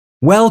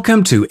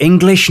Welcome to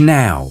English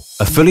Now,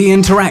 a fully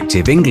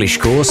interactive English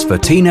course for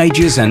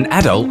teenagers and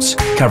adults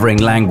covering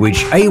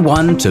language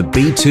A1 to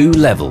B2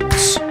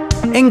 levels.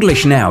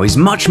 English Now is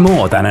much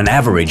more than an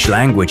average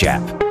language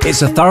app.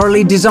 It's a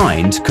thoroughly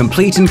designed,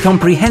 complete and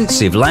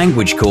comprehensive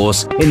language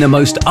course in the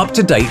most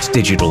up-to-date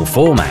digital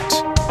format.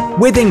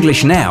 With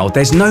English Now,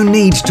 there's no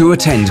need to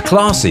attend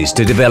classes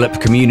to develop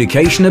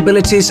communication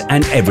abilities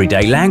and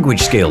everyday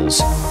language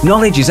skills.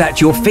 Knowledge is at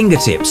your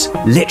fingertips,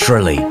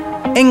 literally.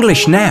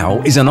 English Now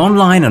is an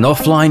online and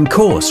offline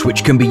course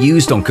which can be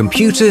used on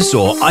computers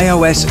or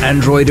iOS,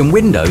 Android and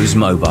Windows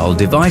mobile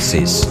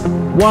devices.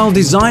 While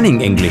designing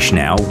English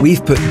Now,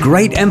 we've put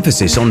great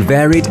emphasis on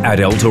varied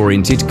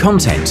adult-oriented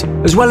content,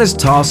 as well as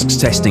tasks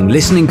testing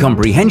listening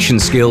comprehension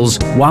skills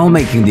while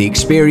making the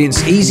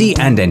experience easy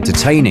and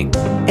entertaining.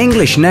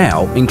 English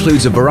Now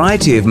includes a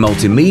variety of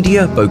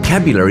multimedia,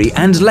 vocabulary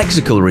and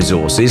lexical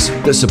resources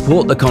that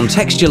support the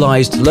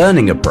contextualized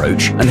learning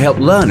approach and help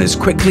learners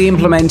quickly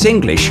implement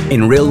English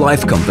in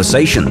real-life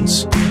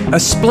conversations. A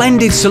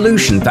splendid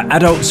solution for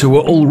adults who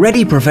are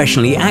already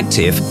professionally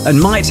active and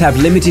might have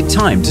limited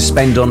time to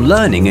spend on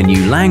learning a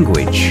new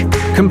language.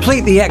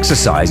 Complete the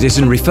exercises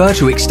and refer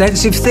to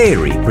extensive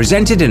theory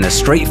presented in a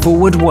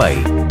straightforward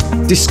way.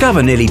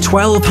 Discover nearly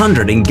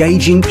 1,200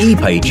 engaging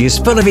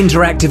ePages full of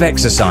interactive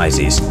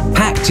exercises,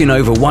 packed in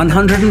over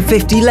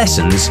 150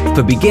 lessons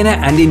for beginner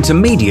and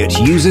intermediate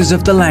users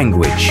of the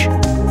language.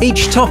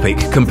 Each topic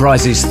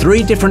comprises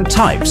 3 different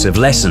types of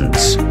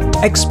lessons.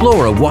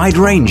 Explore a wide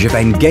range of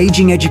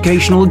engaging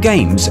educational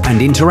games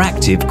and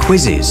interactive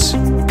quizzes.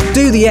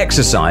 Do the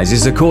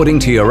exercises according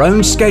to your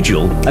own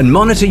schedule and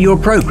monitor your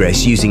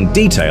progress using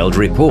detailed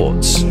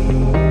reports.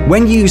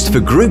 When used for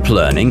group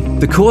learning,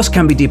 the course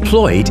can be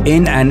deployed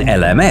in an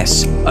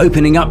LMS,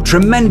 opening up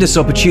tremendous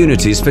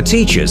opportunities for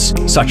teachers,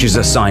 such as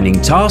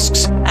assigning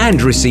tasks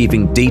and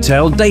receiving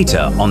detailed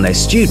data on their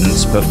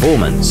students'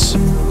 performance.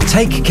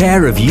 Take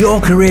care of your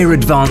career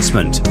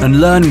advancement and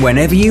learn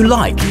whenever you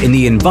like in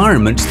the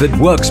environment that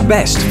works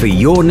best for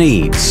your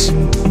needs.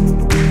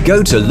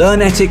 Go to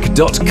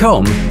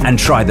learnetic.com and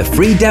try the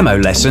free demo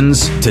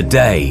lessons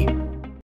today.